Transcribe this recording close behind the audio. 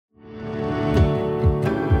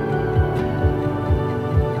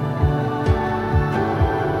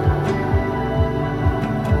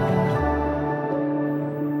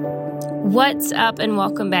What's up and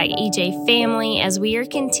welcome back, EJ family, as we are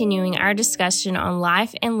continuing our discussion on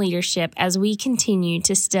life and leadership as we continue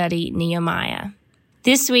to study Nehemiah.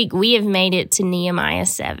 This week, we have made it to Nehemiah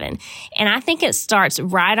 7, and I think it starts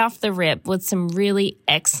right off the rip with some really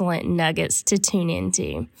excellent nuggets to tune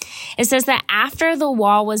into. It says that after the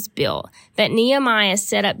wall was built, that Nehemiah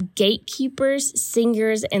set up gatekeepers,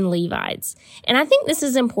 singers, and Levites. And I think this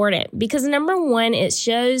is important because, number one, it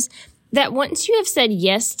shows that once you have said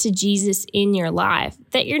yes to Jesus in your life,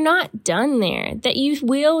 that you're not done there, that you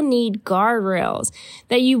will need guardrails,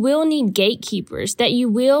 that you will need gatekeepers, that you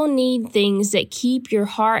will need things that keep your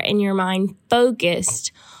heart and your mind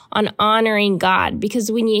focused on honoring God.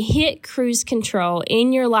 Because when you hit cruise control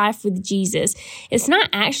in your life with Jesus, it's not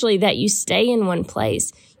actually that you stay in one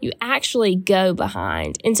place. You actually go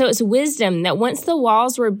behind. And so it's wisdom that once the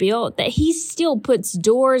walls were built, that he still puts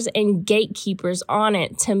doors and gatekeepers on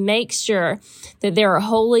it to make sure that there are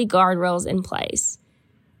holy guardrails in place.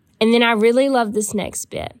 And then I really love this next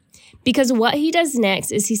bit, because what he does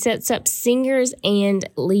next is he sets up singers and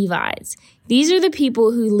Levites. These are the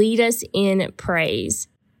people who lead us in praise.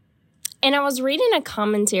 And I was reading a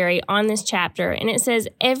commentary on this chapter, and it says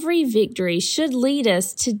every victory should lead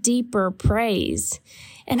us to deeper praise.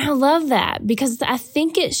 And I love that because I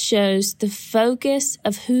think it shows the focus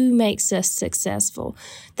of who makes us successful,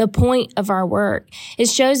 the point of our work. It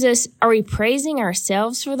shows us, are we praising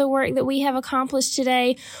ourselves for the work that we have accomplished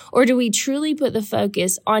today? Or do we truly put the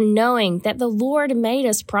focus on knowing that the Lord made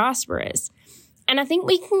us prosperous? And I think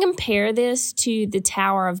we can compare this to the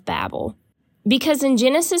Tower of Babel. Because in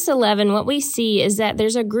Genesis 11, what we see is that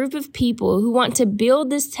there's a group of people who want to build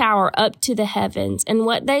this tower up to the heavens. And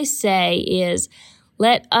what they say is,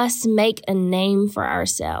 let us make a name for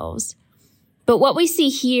ourselves. But what we see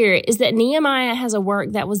here is that Nehemiah has a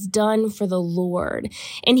work that was done for the Lord.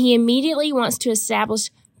 And he immediately wants to establish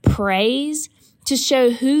praise to show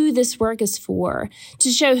who this work is for, to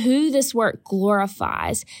show who this work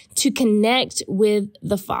glorifies, to connect with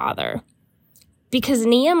the Father. Because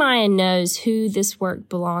Nehemiah knows who this work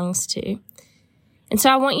belongs to. And so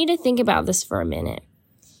I want you to think about this for a minute.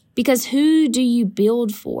 Because who do you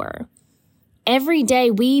build for? Every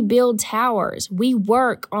day we build towers. We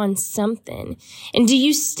work on something. And do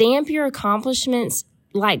you stamp your accomplishments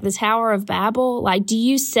like the Tower of Babel? Like, do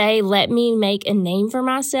you say, let me make a name for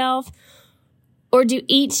myself? Or do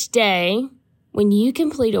each day, when you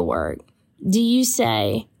complete a work, do you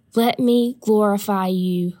say, let me glorify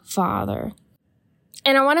you, Father?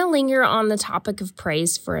 And I want to linger on the topic of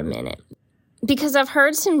praise for a minute, because I've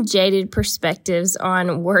heard some jaded perspectives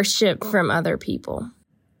on worship from other people.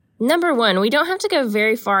 Number one, we don't have to go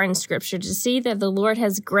very far in Scripture to see that the Lord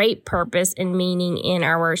has great purpose and meaning in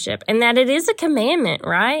our worship, and that it is a commandment,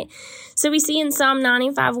 right? So we see in Psalm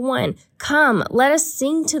 95:1, come, let us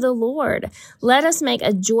sing to the Lord. Let us make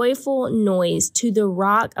a joyful noise to the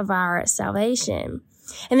rock of our salvation.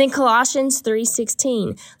 And then Colossians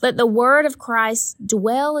 3:16, let the word of Christ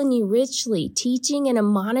dwell in you richly, teaching and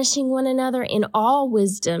admonishing one another in all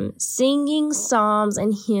wisdom, singing psalms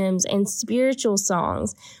and hymns and spiritual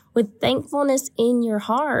songs with thankfulness in your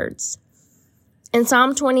hearts. And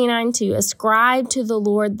Psalm 29:2, ascribe to the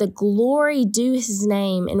Lord the glory due his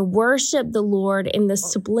name and worship the Lord in the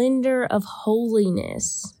splendor of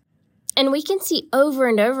holiness. And we can see over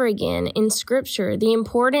and over again in Scripture the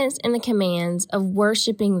importance and the commands of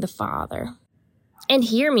worshiping the Father. And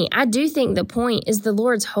hear me, I do think the point is the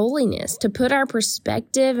Lord's holiness, to put our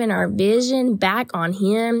perspective and our vision back on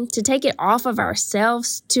him, to take it off of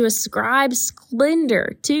ourselves, to ascribe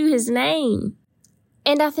splendor to his name.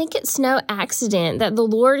 And I think it's no accident that the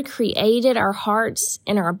Lord created our hearts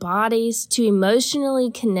and our bodies to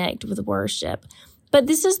emotionally connect with worship. But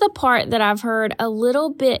this is the part that I've heard a little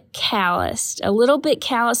bit calloused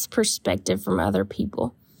perspective from other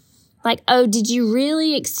people. Like, oh, did you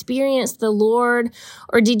really experience the Lord?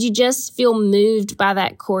 Or did you just feel moved by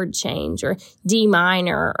that chord change or D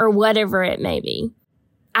minor or whatever it may be?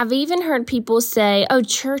 I've even heard people say, oh,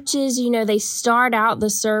 churches, they start out the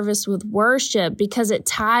service with worship because it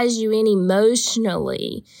ties you in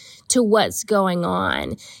emotionally to what's going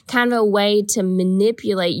on, kind of a way to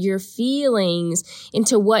manipulate your feelings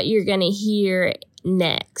into what you're going to hear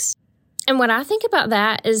next. And what I think about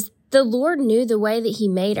that is the Lord knew the way that he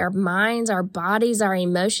made our minds, our bodies, our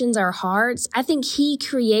emotions, our hearts. I think he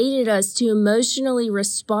created us to emotionally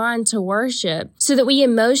respond to worship so that we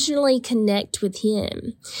emotionally connect with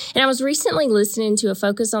him. And I was recently listening to a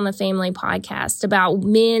Focus on the Family podcast about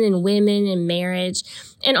men and women and marriage.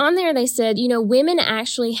 And on there they said, women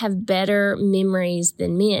actually have better memories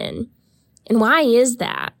than men. And why is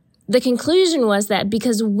that? The conclusion was that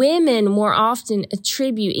because women more often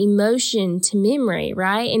attribute emotion to memory,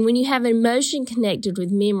 right? And when you have emotion connected with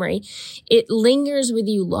memory, it lingers with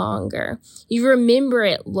you longer. You remember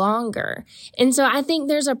it longer. And so I think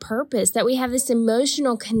there's a purpose that we have this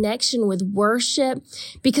emotional connection with worship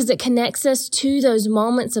because it connects us to those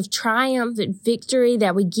moments of triumph and victory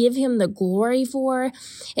that we give Him the glory for.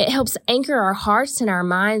 It helps anchor our hearts and our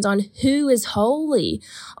minds on who is holy,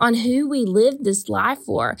 on who we live this life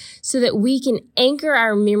for, so that we can anchor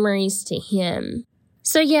our memories to Him.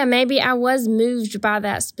 So yeah, maybe I was moved by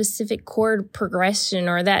that specific chord progression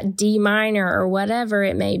or that D minor or whatever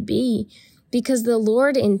it may be, because the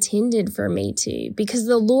Lord intended for me to, because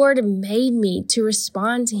the Lord made me to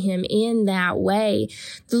respond to Him in that way.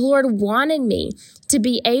 The Lord wanted me to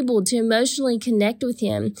be able to emotionally connect with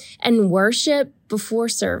Him and worship before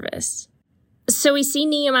service. So we see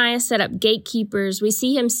Nehemiah set up gatekeepers. We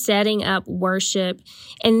see him setting up worship.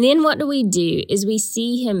 And then what do? Is we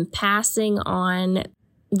see him passing on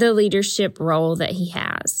the leadership role that he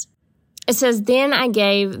has. It says, then I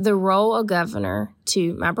gave the role of governor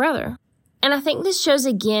to my brother. And I think this shows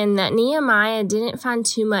again that Nehemiah didn't find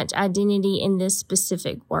too much identity in this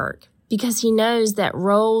specific work, because he knows that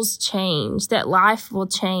roles change, that life will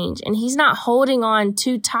change. And he's not holding on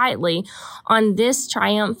too tightly on this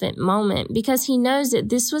triumphant moment, because he knows that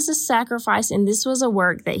this was a sacrifice and this was a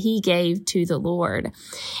work that he gave to the Lord.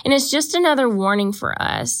 And it's just another warning for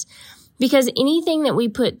us, because anything that we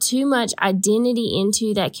put too much identity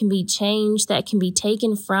into that can be changed, that can be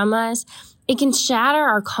taken from us, it can shatter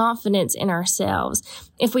our confidence in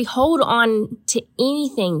ourselves. If we hold on to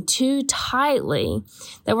anything too tightly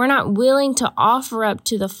that we're not willing to offer up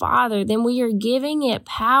to the Father, then we are giving it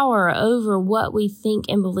power over what we think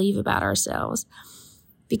and believe about ourselves.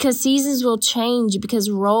 Because seasons will change, because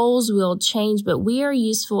roles will change, but we are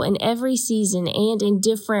useful in every season and in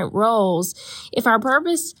different roles if our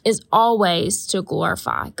purpose is always to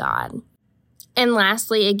glorify God. And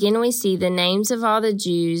lastly, again, we see the names of all the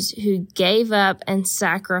Jews who gave up and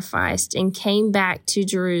sacrificed and came back to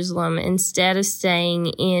Jerusalem instead of staying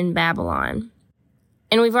in Babylon.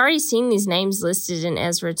 And we've already seen these names listed in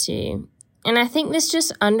Ezra 2. And I think this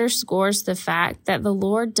just underscores the fact that the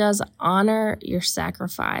Lord does honor your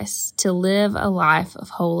sacrifice to live a life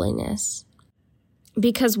of holiness.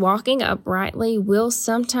 Because walking uprightly will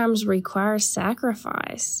sometimes require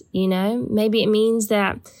sacrifice, Maybe it means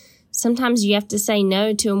that sometimes you have to say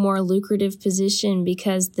no to a more lucrative position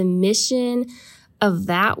because the mission of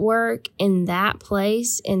that work in that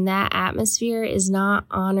place, in that atmosphere is not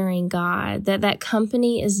honoring God, that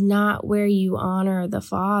company is not where you honor the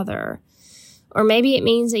Father. Or maybe it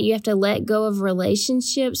means that you have to let go of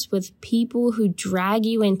relationships with people who drag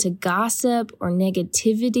you into gossip or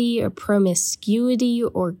negativity or promiscuity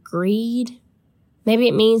or greed. Maybe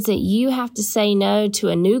it means that you have to say no to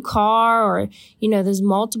a new car or, those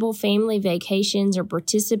multiple family vacations or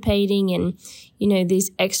participating in,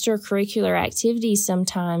 these extracurricular activities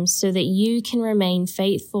sometimes so that you can remain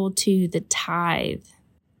faithful to the tithe.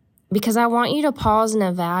 Because I want you to pause and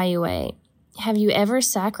evaluate. Have you ever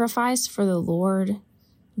sacrificed for the Lord?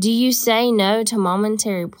 Do you say no to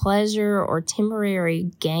momentary pleasure or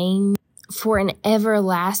temporary gain for an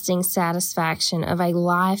everlasting satisfaction of a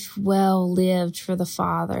life well lived for the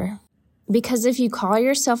Father? Because if you call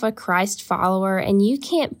yourself a Christ follower and you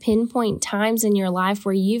can't pinpoint times in your life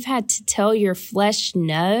where you've had to tell your flesh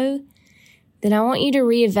no, then I want you to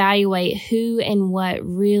reevaluate who and what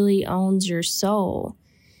really owns your soul.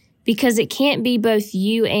 Because it can't be both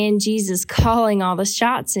you and Jesus calling all the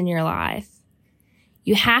shots in your life.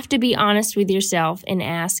 You have to be honest with yourself and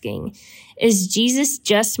asking, is Jesus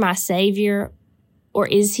just my Savior or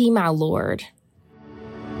is He my Lord?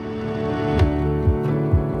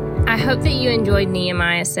 I hope that you enjoyed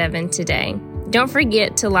Nehemiah 7 today. Don't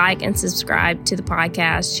forget to like and subscribe to the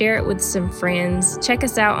podcast. Share it with some friends. Check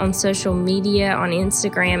us out on social media on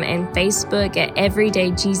Instagram and Facebook at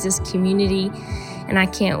Everyday Jesus Community. And I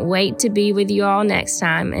can't wait to be with you all next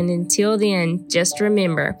time. And until then, just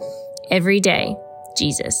remember, every day,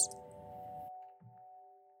 Jesus.